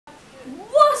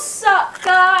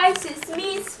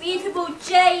me, Sweetable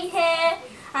J here,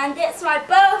 and it's my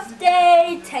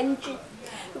birthday,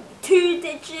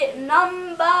 2-digit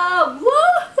number,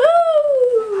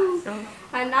 woohoo!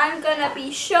 And I'm gonna be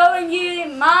showing you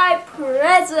my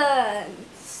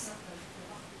presents.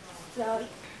 So,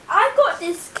 I got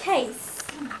this case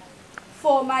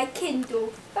for my Kindle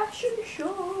fashion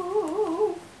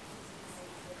show.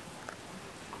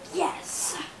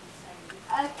 Yes.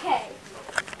 Okay.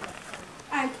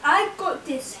 And I got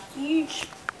this huge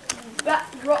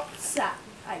rucksack.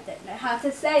 I don't know how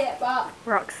to say it, but...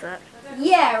 Rucksack.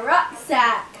 Yeah,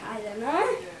 rucksack. I don't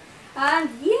know. And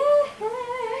yeah,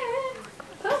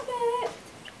 perfect.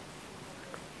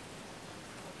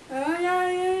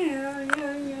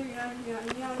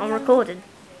 I'm recording.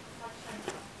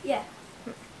 Yeah.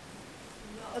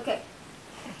 Okay.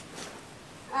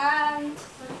 And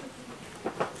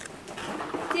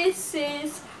this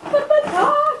is the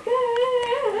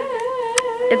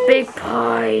big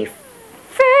pie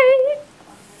face.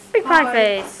 Big pie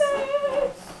face.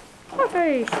 Pie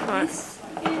face. Right. This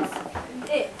is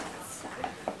it.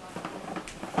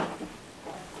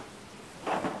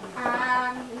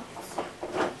 And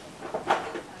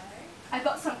I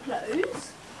got some clothes.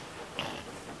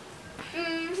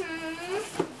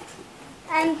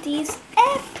 And these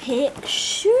epic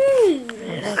shoes.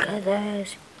 Look at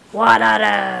those. What are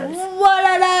those? What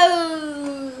are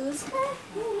those?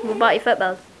 What about your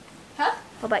football? Huh?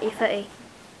 What about your footy?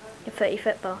 Your footy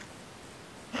football?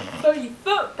 Footy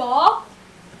football?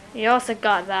 You also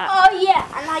got that. Oh yeah,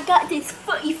 and I got this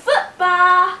footy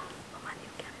football.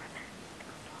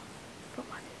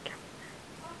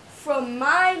 From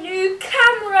my new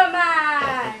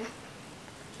cameraman.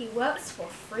 He works for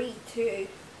free too.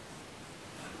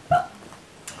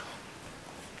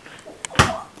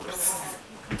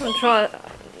 I'm trying.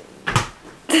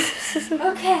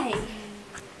 Okay.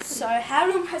 So how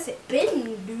long has it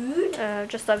been, dude?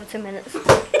 Just over 2 minutes. Ooh. Yeah,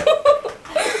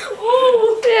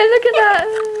 look at that.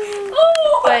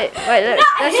 Ooh. Wait, look.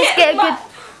 That Let's just hit get a my- good.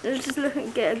 Let's just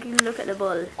get a good look at the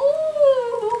ball.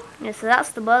 Ooh. Yeah, so that's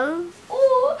the ball.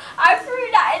 Ooh. I threw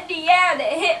that in the air and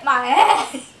it hit my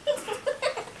head.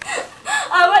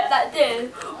 I went like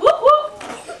this. Whoop whoop.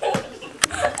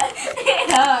 It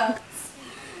hurts.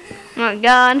 Oh,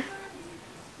 gone.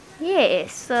 Yeah,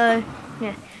 so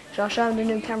yeah. So I'll show the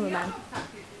new cameraman.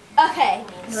 Okay,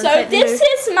 so this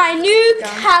is my new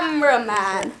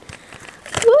cameraman.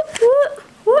 Whoop, whoop,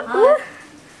 whoop, whoop.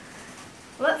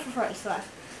 Work for Friday,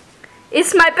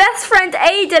 It's my best friend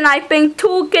Aiden I've been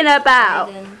talking about.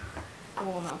 Aiden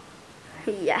Warner.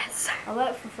 Yes. I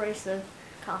work for free, so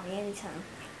call me anytime.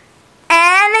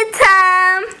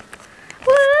 Anytime.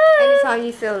 Woo. Anytime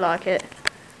you feel like it.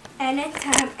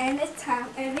 Anytime, time.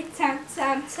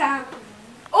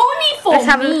 Only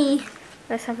for me.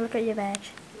 Let's have a look at your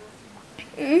badge.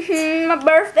 My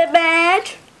birthday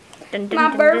badge. Dun, dun, My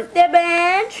dun, birthday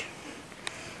badge.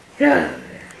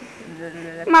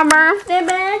 My birthday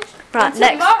badge. Right, And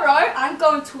next. tomorrow I'm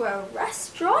going to a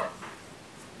restaurant.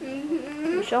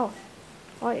 You sure?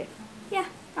 Are you? Yeah,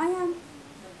 I am.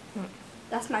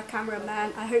 That's my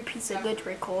cameraman. I hope he's a good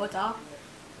recorder.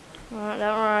 Alright,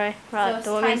 don't worry. Right, First do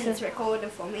you want time me he's to? recording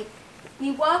for me.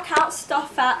 We work out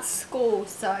stuff at school,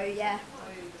 so yeah.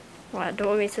 Right, do you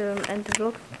want me to end the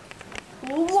vlog?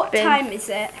 Well, what been- time is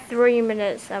it? 3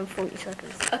 minutes and 40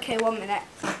 seconds. Okay, 1 minute.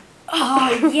 Oh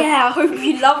yeah, I hope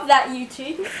you love that, you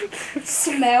two.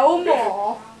 Smell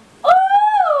more.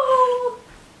 Oh!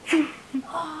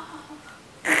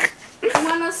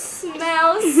 Wanna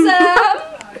smell some?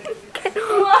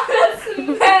 Wanna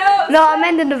smell No, I'm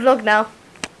ending the vlog now.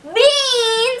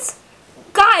 beans?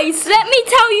 Guys, let me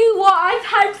tell you what I've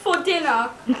had for dinner.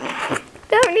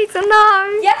 Don't need to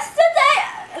know. Yesterday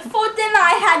for dinner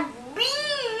I had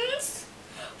beans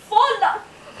for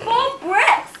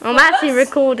breakfast. I'm actually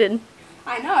recording.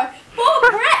 I know. For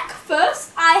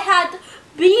breakfast I had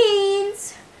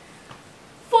beans.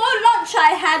 For lunch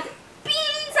I had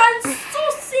beans and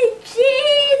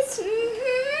sausages.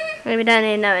 We don't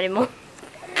need to know anymore.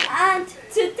 And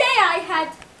today I had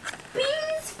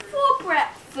beans for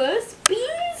breakfast,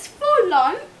 beans for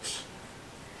lunch,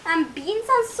 and beans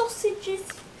and sausages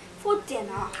for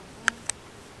dinner.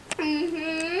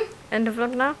 End the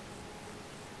vlog now.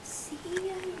 See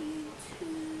you on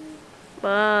YouTube.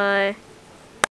 Bye.